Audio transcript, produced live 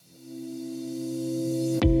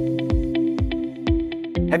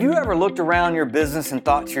Have you ever looked around your business and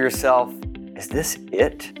thought to yourself, is this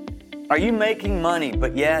it? Are you making money,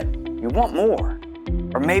 but yet you want more?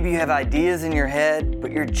 Or maybe you have ideas in your head, but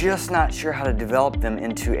you're just not sure how to develop them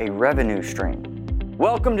into a revenue stream.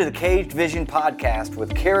 Welcome to the Caged Vision Podcast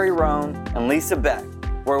with Carrie Roan and Lisa Beck,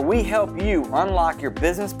 where we help you unlock your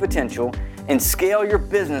business potential and scale your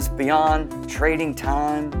business beyond trading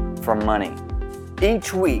time for money.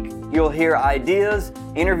 Each week, you'll hear ideas,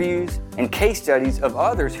 interviews, and case studies of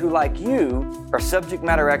others who, like you, are subject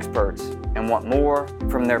matter experts and want more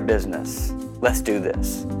from their business. Let's do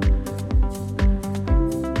this.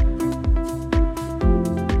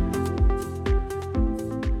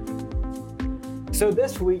 So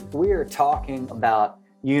this week, we are talking about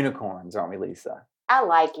unicorns, aren't we, Lisa? I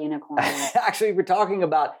like unicorns. Actually, we're talking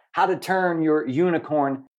about how to turn your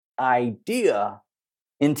unicorn idea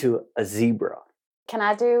into a zebra. Can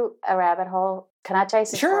I do a rabbit hole? Can I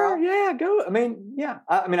chase a squirrel? Sure, yeah, go.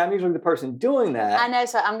 I'm usually the person doing that. I know,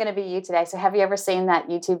 so I'm going to be you today. So have you ever seen that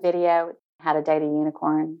YouTube video, How to Date a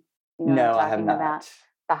Unicorn? You know No, what I'm I have talking not. about?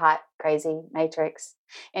 The hot, crazy matrix.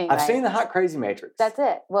 Anyway, I've seen the Hot Crazy Matrix. That's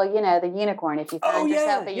it. Well, you know, the unicorn. If you find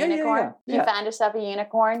yourself a unicorn, yeah. you find yourself a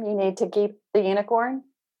unicorn, you need to keep the unicorn.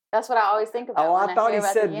 That's what I always think about. Oh, when I thought hear he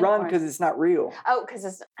about the said run unicorn. because it's not real. Oh, because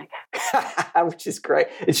it's okay. Which is great.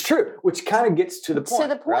 It's true, which kind of gets to the point. To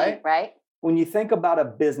the point, right? When you think about a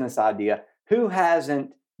business idea, who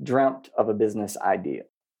hasn't dreamt of a business idea?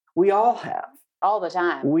 We all have. All the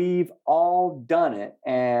time. We've all done it.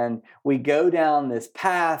 And we go down this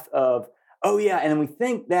path of, oh yeah, and we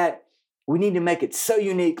think that we need to make it so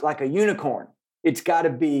unique like a unicorn. It's got to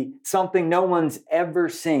be something no one's ever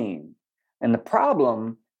seen. And the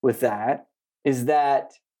problem with that is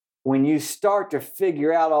that when you start to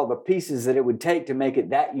figure out all the pieces that it would take to make it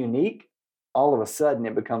that unique, all of a sudden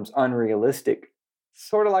it becomes unrealistic,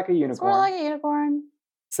 sort of like a unicorn. Sort of like a unicorn.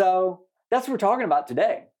 So that's what we're talking about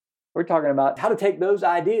today. We're talking about how to take those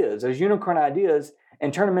ideas, those unicorn ideas,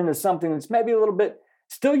 and turn them into something that's maybe a little bit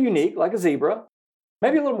still unique, like a zebra,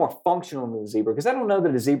 maybe a little more functional than a zebra, because I don't know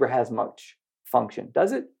that a zebra has much function.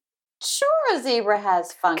 Does it? Sure, a zebra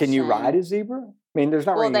has function. Can you ride a zebra? I mean, there's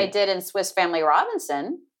not really... Well, they did in Swiss Family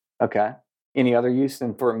Robinson. Okay. Any other use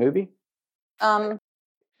than for a movie? No.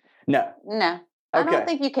 No. I don't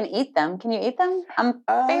think you can eat them. Can you eat them? I'm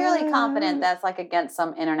fairly confident that's like against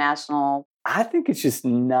some international... I think it's just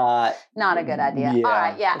not a good idea. Yeah, all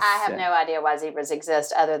right, yeah, I have no idea why zebras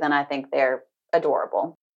exist other than I think they're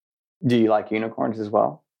adorable. Do you like unicorns as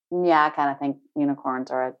well? Yeah, I kind of think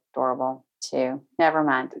unicorns are adorable too. Never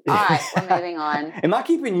mind. All right, we're moving on. Am I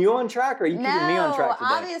keeping you on track or are you keeping me on track today?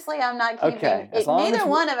 Obviously I'm not keeping... Okay. Neither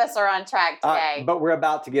one of us are on track today. But we're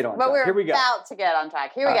about to get on track. But we're Here we go. about to get on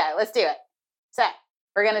track. Here we go. Let's do it. So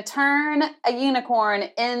we're going to turn a unicorn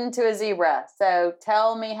into a zebra. So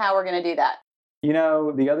tell me how we're going to do that. You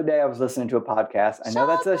know, the other day I was listening to a podcast. I know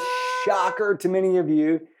that's a shocker to many of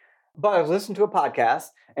you, but I was listening to a podcast,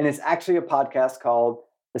 and it's actually a podcast called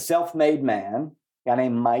The Self-Made Man, a guy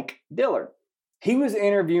named Mike Dillard. He was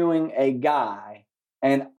interviewing a guy,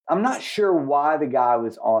 and I'm not sure why the guy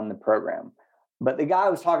was on the program, but the guy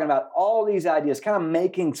was talking about all these ideas, kind of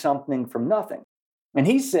making something from nothing. And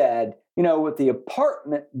he said, you know, with the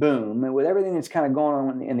apartment boom and with everything that's kind of going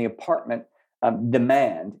on in the apartment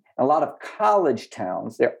demand, a lot of college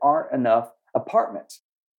towns, there aren't enough apartments.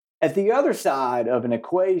 At the other side of an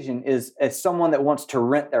equation is as someone that wants to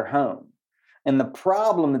rent their home. And the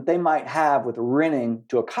problem that they might have with renting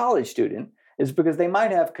to a college student is because they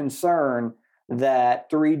might have concern that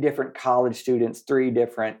 3 different college students, 3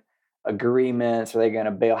 different agreements, are they going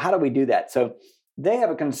to bail? How do we do that? So they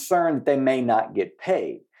have a concern that they may not get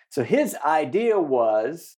paid. So his idea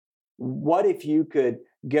was, what if you could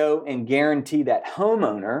go and guarantee that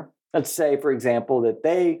homeowner, let's say, for example, that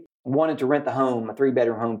they wanted to rent the home, a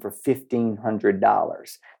 3-bedroom home for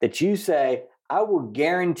 $1,500, that you say, I will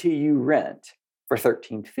guarantee you rent for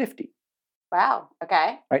 $1,350. Wow.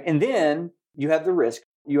 Okay. Right. And then you have the risk.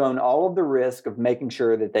 You own all of the risk of making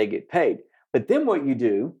sure that they get paid. But then what you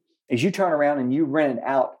do is you turn around and you rent it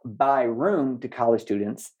out by room to college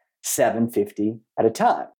students, $750 at a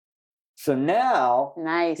time. So now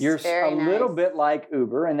you're a little bit like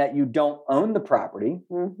Uber in that you don't own the property,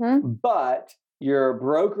 but you're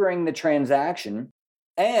brokering the transaction,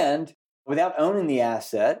 and without owning the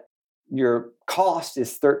asset, your cost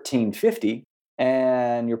is $1,350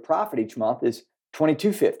 and your profit each month is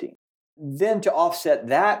 $2,250. Then to offset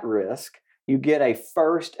that risk, you get a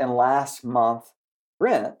first and last month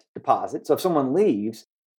rent deposit. So if someone leaves,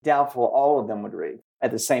 doubtful all of them would leave at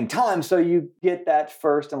the same time. So you get that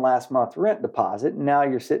first and last month rent deposit. And now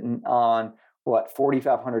you're sitting on,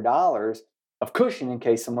 $4,500. of cushion in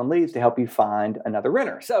case someone leaves to help you find another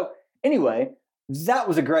renter. So anyway, that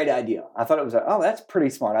was a great idea. I thought it was, that's a pretty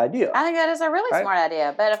smart idea. I think that is a really smart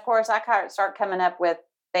idea. But of course, I start coming up with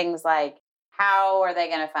things like, how are they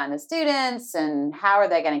going to find the students, and how are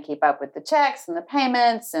they going to keep up with the checks and the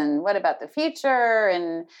payments, and what about the future?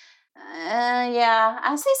 And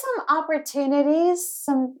I see some opportunities,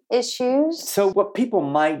 some issues. So what people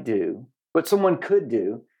might do, what someone could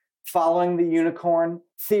do, following the unicorn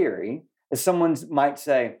theory, is someone might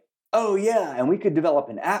say, oh yeah, and we could develop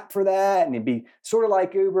an app for that, and it'd be sort of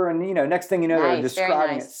like Uber, and next thing you know, they're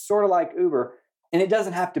describing it sort of like Uber. And it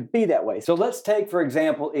doesn't have to be that way. So let's take, for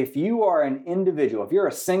example, if you are an individual, if you're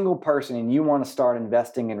a single person and you want to start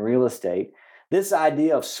investing in real estate, this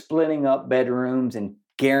idea of splitting up bedrooms and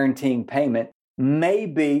guaranteeing payment may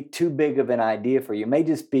be too big of an idea for you. It may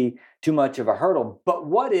just be too much of a hurdle. But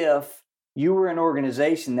what if you were an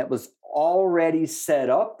organization that was already set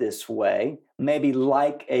up this way, maybe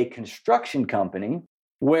like a construction company,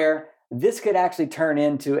 where this could actually turn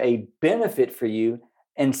into a benefit for you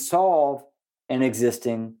and solve an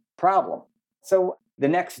existing problem? So the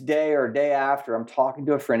next day or day after, I'm talking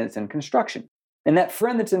to a friend that's in construction. And that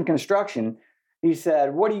friend that's in construction, he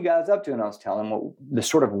said, what are you guys up to? And I was telling him the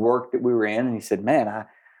sort of work that we were in. And he said, man,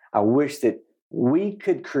 I wish that we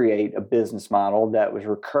could create a business model that was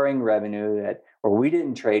recurring revenue, where we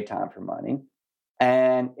didn't trade time for money.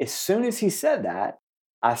 And as soon as he said that,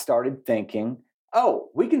 I started thinking,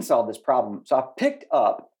 we can solve this problem. So I picked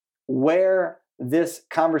up where this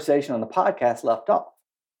conversation on the podcast left off.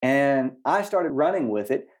 And I started running with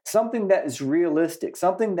it, something that is realistic,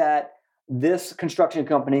 something that this construction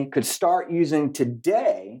company could start using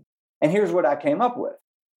today. And here's what I came up with.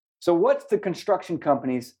 So what's the construction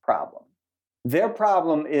company's problem? Their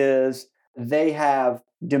problem is they have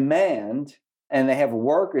demand and they have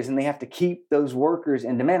workers, and they have to keep those workers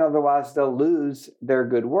in demand. Otherwise, they'll lose their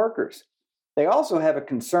good workers. They also have a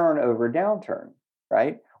concern over downturn,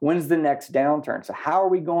 right? When's the next downturn? So how are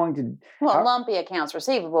we going to... lumpy accounts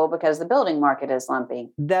receivable because the building market is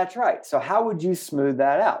lumpy. That's right. So how would you smooth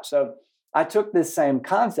that out? So I took this same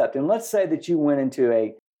concept, and let's say that you went into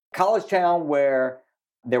a college town where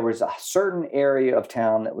there was a certain area of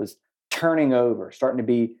town that was turning over, starting to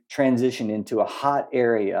be transitioned into a hot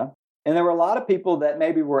area. And there were a lot of people that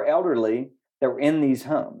maybe were elderly that were in these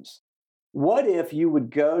homes. What if you would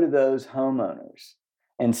go to those homeowners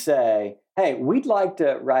and say, hey, we'd like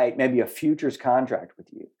to write maybe a futures contract with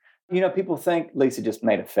you? People think, Lisa just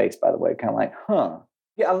made a face, by the way, kind of like,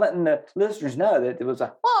 Yeah, I'm letting the listeners know that it was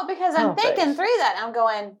a... Well, because I'm thinking through that. I'm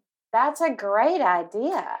going, that's a great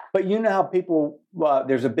idea. But you know how people,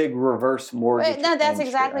 there's a big reverse mortgage. No, that's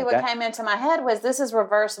exactly what came into my head was this is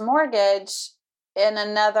reverse mortgage in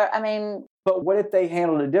another, But what if they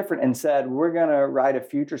handled it different and said, we're going to write a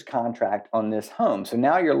futures contract on this home? So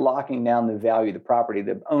now you're locking down the value of the property.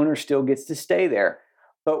 The owner still gets to stay there.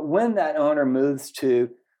 But when that owner moves to,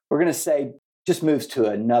 we're going to say, just moves to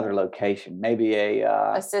another location, maybe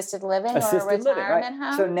assisted living or a retirement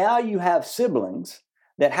home. So now you have siblings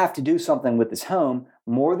that have to do something with this home.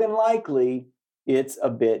 More than likely, it's a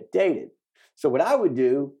bit dated. So what I would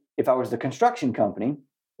do if I was the construction company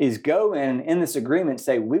is go in this agreement,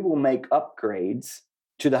 say, we will make upgrades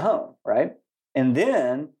to the home, right? And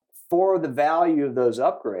then for the value of those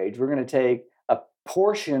upgrades, we're going to take a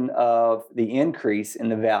portion of the increase in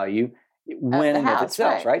the value when and if it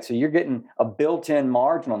sells, right? So you're getting a built-in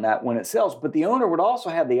margin on that when it sells. But the owner would also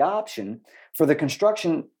have the option for the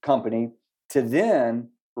construction company to then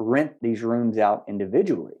rent these rooms out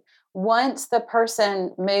individually. Once the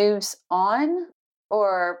person moves on,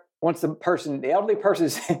 or... Once the elderly person,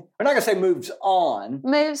 we're not going to say moves on.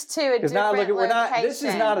 Moves to a different location. This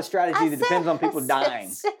is not a strategy that depends on people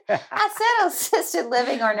dying. I said assisted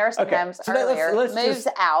living or nursing homes earlier. Moves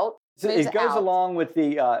out. So it goes along with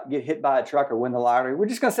the get hit by a truck or win the lottery. We're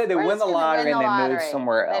just going to say they win the lottery and they move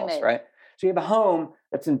somewhere else, right? So you have a home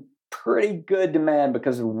that's in pretty good demand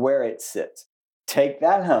because of where it sits. Take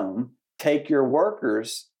that home, take your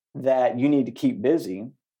workers that you need to keep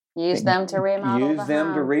busy, use them to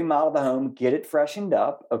remodel the home, get it freshened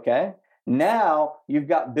up, okay? Now you've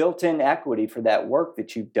got built-in equity for that work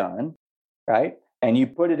that you've done, right? And you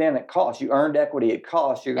put it in at cost. You earned equity at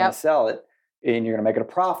cost. You're going to sell it, and you're going to make it a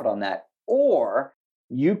profit on that. Or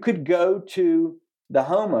you could go to the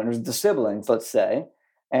homeowners, the siblings, let's say,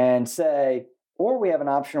 and say, or we have an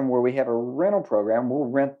option where we have a rental program. We'll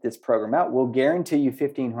rent this program out. We'll guarantee you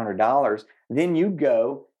 $1,500. Then you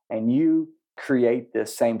go and you create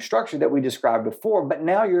this same structure that we described before, but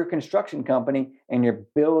now you're a construction company and you're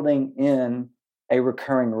building in a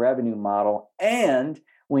recurring revenue model. And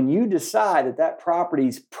when you decide that that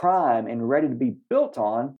property's prime and ready to be built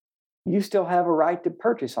on, you still have a right to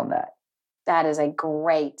purchase on that. That is a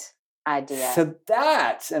great idea. So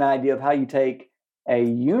that's an idea of how you take a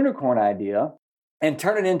unicorn idea and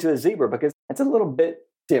turn it into a zebra, because it's a little bit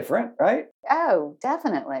different, right? Oh,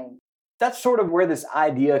 definitely. That's sort of where this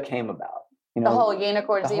idea came about. The whole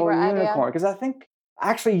unicorn zebra idea? Because I think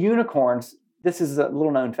actually unicorns, this is a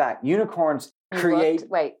little known fact, unicorns create...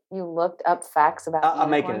 You looked up facts about unicorns? I'm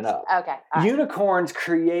making it up. Okay. All right. Unicorns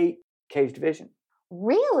create cage division.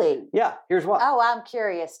 Really? Yeah, here's why. Oh, I'm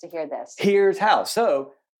curious to hear this. Here's how.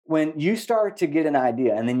 So when you start to get an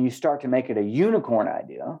idea and then you start to make it a unicorn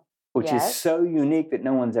idea, which is so unique that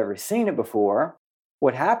no one's ever seen it before,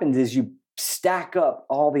 what happens is you stack up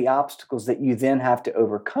all the obstacles that you then have to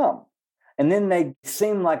overcome. And then they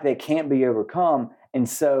seem like they can't be overcome. And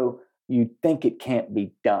so you think it can't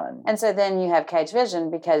be done. And so then you have cage vision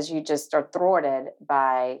because you just are thwarted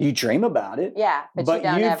by... You dream about it. Yeah, but you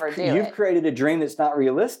don't ever do it. You've created a dream that's not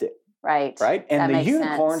realistic. Right. Right? And the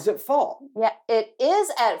unicorn's at fault. Yeah, it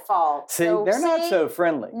is at fault. See, they're not so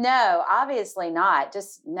friendly. No, obviously not.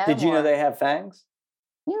 Just no. Did you know they have fangs?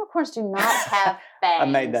 Unicorns do not have fangs. I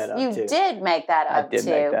made that up too. You did make that up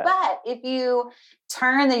too. But if you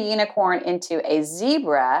turn the unicorn into a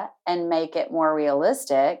zebra and make it more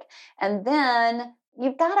realistic, and then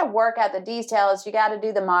you've got to work out the details. You got to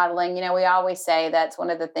do the modeling. You know, we always say that's one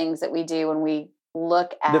of the things that we do when we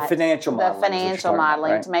look at the financial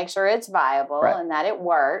modeling, right? To make sure it's viable and that it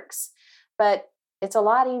works. But it's a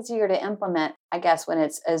lot easier to implement, I guess, when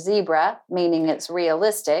it's a zebra, meaning it's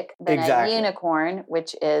realistic, than a unicorn,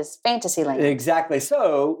 which is fantasy land. Exactly.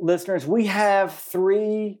 So, listeners, we have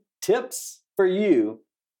 3 tips for you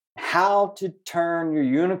how to turn your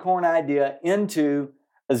unicorn idea into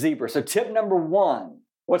a zebra. So, tip number 1,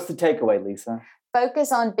 what's the takeaway, Lisa?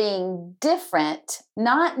 Focus on being different,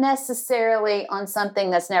 not necessarily on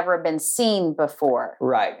something that's never been seen before.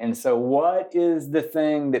 Right. And so what is the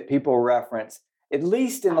thing that people reference, at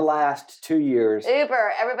least in the last 2 years?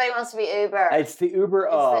 Uber. Everybody wants to be Uber. It's the Uber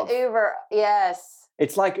of. It's the Uber, yes.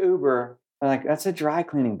 It's like Uber. Like, that's a dry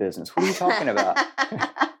cleaning business. What are you talking about?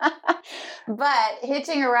 But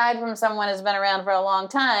hitching a ride from someone has been around for a long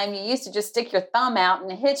time. You used to just stick your thumb out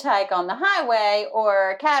and hitchhike on the highway,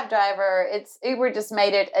 or a cab driver. Uber just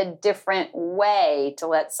made it a different way to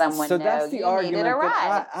let someone know that's the you argument needed a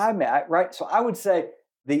ride. I made, right? So I would say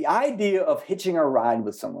the idea of hitching a ride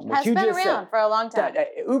with someone, which has you been just around said, for a long time.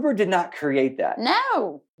 Uber did not create that.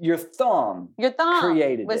 No. Your thumb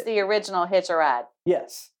created was the original hitch a ride.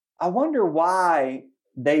 Yes. I wonder why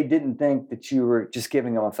they didn't think that you were just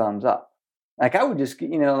giving them a thumbs up. Like, I would just,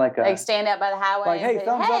 like stand out by the highway. Like, hey,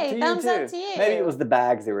 thumbs up to you. Maybe it was the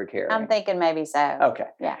bags they were carrying. I'm thinking maybe so. Okay.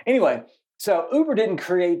 Yeah. Anyway, so Uber didn't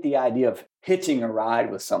create the idea of hitching a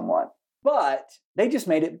ride with someone, but they just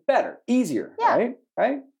made it better, easier, right?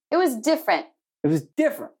 It was different. It was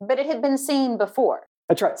different. But it had been seen before.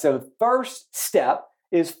 That's right. So the first step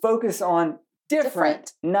is focus on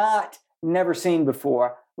different. Not never seen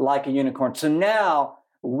before, like a unicorn. So now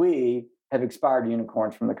we have expired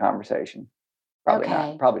unicorns from the conversation. Probably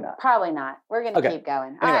not. Probably not. We're going to keep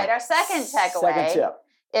going. All right. Our second takeaway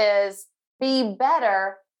is be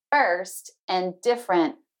better first and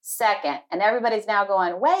different second. And everybody's now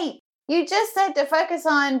going, wait, you just said to focus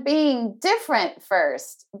on being different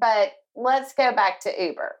first, but let's go back to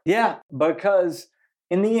Uber. Yeah, because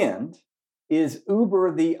in the end, is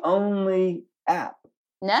Uber the only app?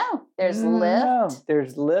 No, there's Lyft. No,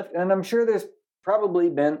 there's Lyft, and I'm sure there's probably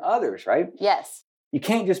been others, right? Yes. You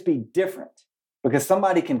can't just be different because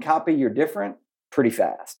somebody can copy your different pretty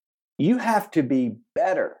fast. You have to be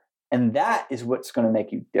better, and that is what's going to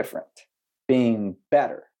make you different, being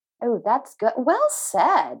better. Oh, that's good. Well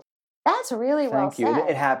said. That's really well said. Thank you.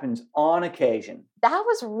 It happens on occasion. That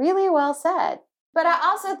was really well said. But I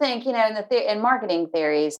also think, in marketing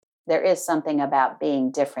theories, there is something about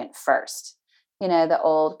being different first. The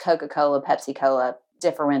old Coca-Cola, Pepsi-Cola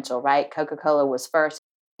differential, right? Coca-Cola was first.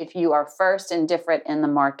 If you are first and different in the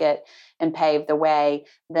market and pave the way,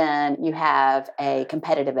 then you have a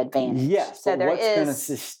competitive advantage. Yes. So what's going to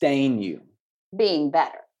sustain you? Being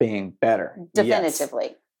better. Being better. Definitively.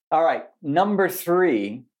 Yes. All right. Number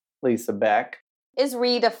 3, Lisa Beck, is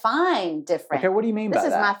redefine different. Okay, what do you mean by that?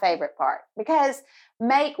 This is my favorite part, because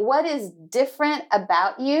make what is different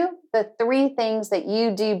about you the 3 things that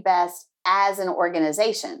you do best as an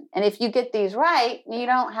organization. And if you get these right, you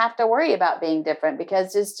don't have to worry about being different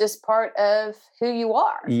because it's just part of who you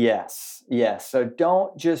are. Yes. So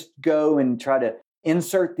don't just go and try to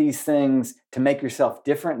insert these things to make yourself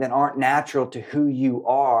different that aren't natural to who you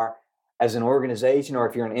are as an organization, or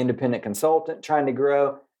if you're an independent consultant trying to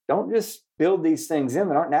grow, don't just build these things in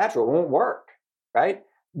that aren't natural. It won't work, right?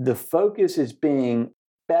 The focus is being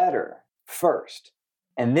better first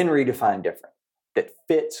and then redefine different that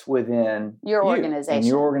fits within your organization. And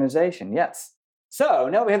your organization, yes. So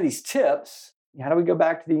now we have these tips. How do we go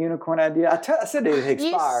back to the unicorn idea? I said it had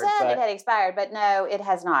expired. You said it had expired, but no, it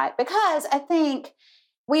has not. Because I think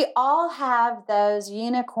we all have those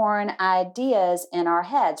unicorn ideas in our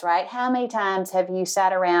heads, right? How many times have you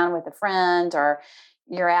sat around with a friend or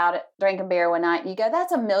you're out drinking beer one night and you go,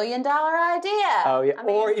 that's $1 million idea. Oh, yeah.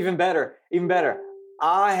 Or even better.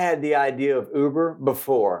 I had the idea of Uber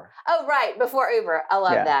before. Oh, right. Before Uber. I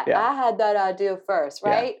love that. Yeah. I had that idea first,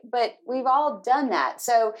 right? Yeah. But we've all done that.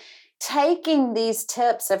 So taking these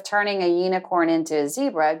tips of turning a unicorn into a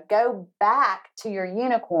zebra, go back to your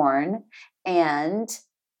unicorn and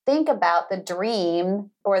think about the dream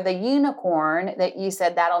or the unicorn that you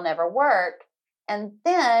said that'll never work. And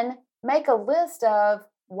then make a list of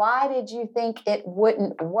why did you think it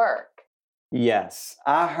wouldn't work? Yes.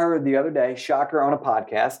 I heard the other day, shocker, on a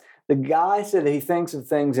podcast, the guy said that he thinks of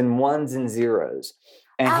things in ones and zeros.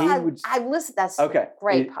 And I listened. That's okay.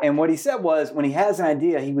 Great podcast. And what he said was, when he has an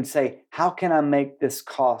idea, he would say, how can I make this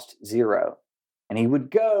cost zero? And he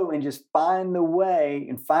would go and just find the way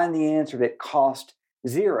and find the answer that cost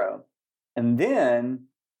zero. And then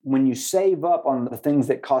when you save up on the things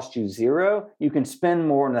that cost you zero, you can spend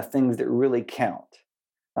more on the things that really count.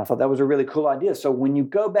 I thought that was a really cool idea. So when you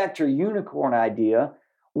go back to your unicorn idea,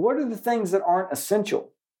 what are the things that aren't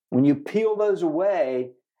essential? When you peel those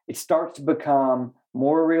away, it starts to become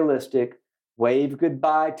more realistic. Wave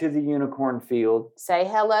goodbye to the unicorn field. Say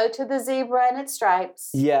hello to the zebra and its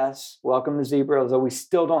stripes. Yes, welcome the zebra, although we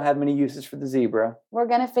still don't have many uses for the zebra. We're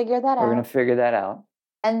going to figure that out. We're going to figure that out.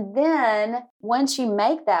 And then once you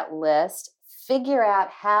make that list, figure out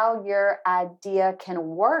how your idea can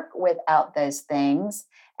work without those things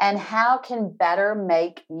and how can better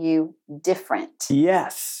make you different.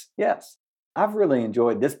 Yes. I've really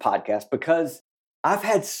enjoyed this podcast because I've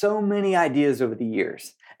had so many ideas over the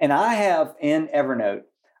years. And I have in Evernote,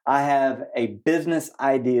 I have a business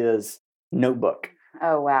ideas notebook.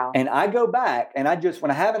 Oh, wow. And I go back and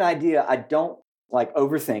when I have an idea, I don't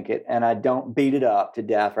overthink it and I don't beat it up to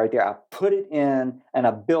death right there. I put it in and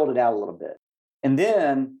I build it out a little bit. And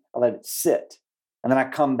then I let it sit. And then I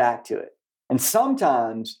come back to it. And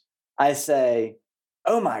sometimes I say,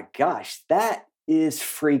 oh my gosh, that is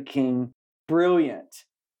freaking brilliant.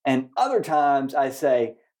 And other times I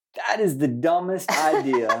say, that is the dumbest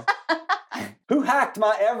idea. Who hacked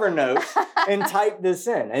my Evernote and typed this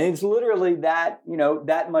in? And it's literally that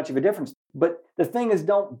much of a difference. But the thing is,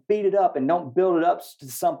 don't beat it up and don't build it up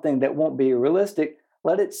to something that won't be realistic.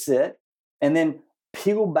 Let it sit and then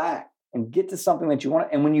peel back and get to something that you want.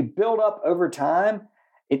 And when you build up over time,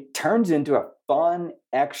 it turns into a fun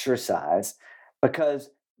exercise because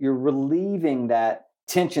you're relieving that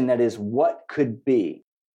tension that is what could be.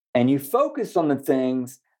 And you focus on the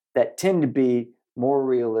things that tend to be more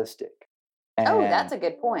realistic. Oh, that's a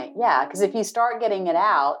good point. Yeah, because if you start getting it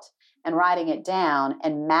out and writing it down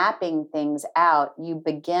and mapping things out, you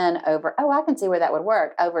begin I can see where that would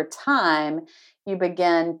work. Over time, you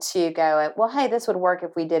begin to go, well, hey, this would work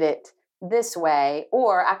if we did it this way,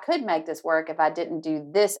 or I could make this work if I didn't do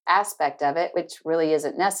this aspect of it, which really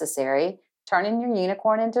isn't necessary. Turning your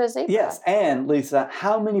unicorn into a zebra. Yes, and Lisa,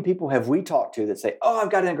 how many people have we talked to that say, oh,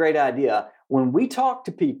 I've got a great idea? When we talk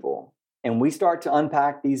to people and we start to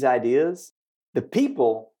unpack these ideas, the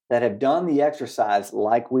people that have done the exercise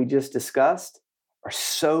like we just discussed are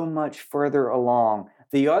so much further along.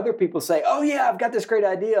 The other people say, oh yeah, I've got this great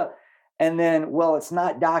idea. And then, well, it's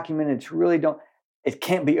not documented. It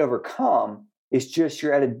can't be overcome. It's just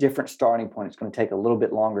you're at a different starting point. It's going to take a little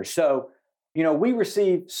bit longer. So, we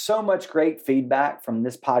received so much great feedback from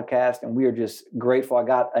this podcast, and we are just grateful. I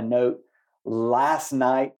got a note last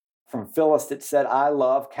night from Phyllis that said, I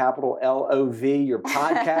love capital LOV, your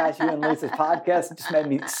podcast, you and Lisa's podcast. It just made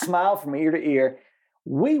me smile from ear to ear.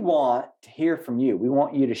 We want to hear from you. We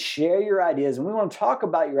want you to share your ideas, and we want to talk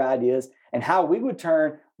about your ideas and how we would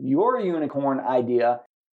turn your unicorn idea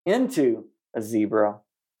into a zebra.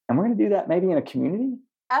 And we're going to do that maybe in a community.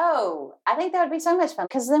 Oh, I think that would be so much fun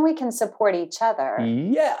because then we can support each other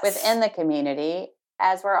within the community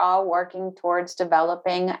as we're all working towards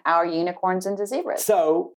developing our unicorns into zebras.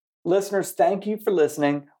 So, listeners, thank you for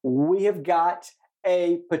listening. We have got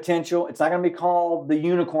a potential, it's not going to be called the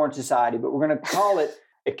Unicorn Society, but we're going to call it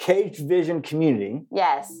a Caged Vision community.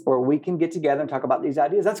 Yes. Where we can get together and talk about these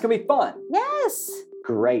ideas. That's going to be fun. Yes.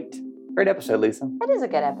 Great episode, Lisa. It is a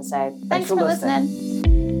good episode. Thanks for listening.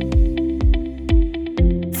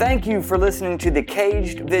 Thank you for listening to the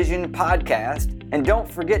Caged Vision podcast. And don't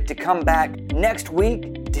forget to come back next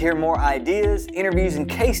week to hear more ideas, interviews, and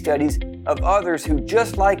case studies of others who,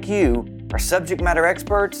 just like you, are subject matter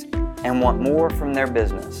experts and want more from their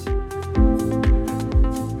business.